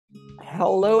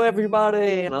Hello,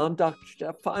 everybody, and I'm Dr.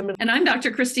 Jeff Feynman. And I'm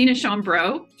Dr. Christina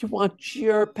Chambreau. You want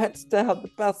your pets to have the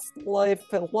best life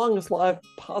and longest life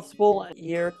possible. I'm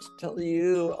here to tell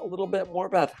you a little bit more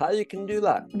about how you can do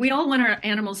that. We all want our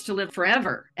animals to live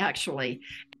forever, actually.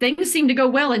 Things seem to go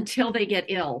well until they get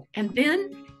ill. And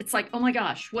then it's like, oh my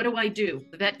gosh, what do I do?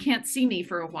 The vet can't see me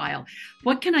for a while.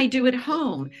 What can I do at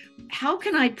home? How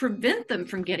can I prevent them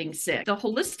from getting sick? The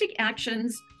Holistic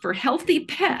Actions for Healthy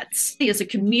Pets is a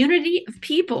community of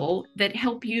people that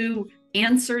help you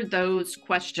answer those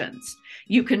questions.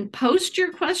 You can post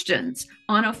your questions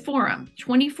on a forum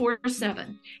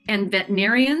 24/7, and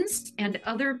veterinarians and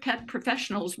other pet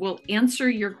professionals will answer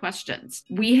your questions.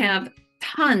 We have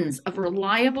tons of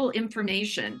reliable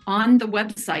information on the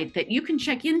website that you can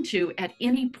check into at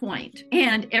any point.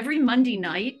 And every Monday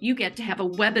night, you get to have a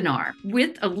webinar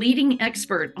with a leading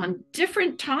expert on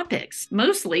different topics,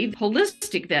 mostly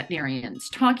holistic veterinarians,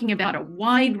 talking about a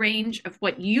wide range of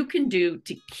what you can do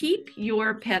to keep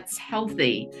your pets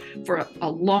healthy for a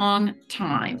long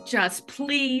time. Just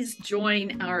please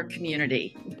join our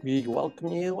community. We welcome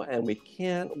you, and we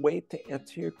can't wait to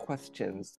answer your questions.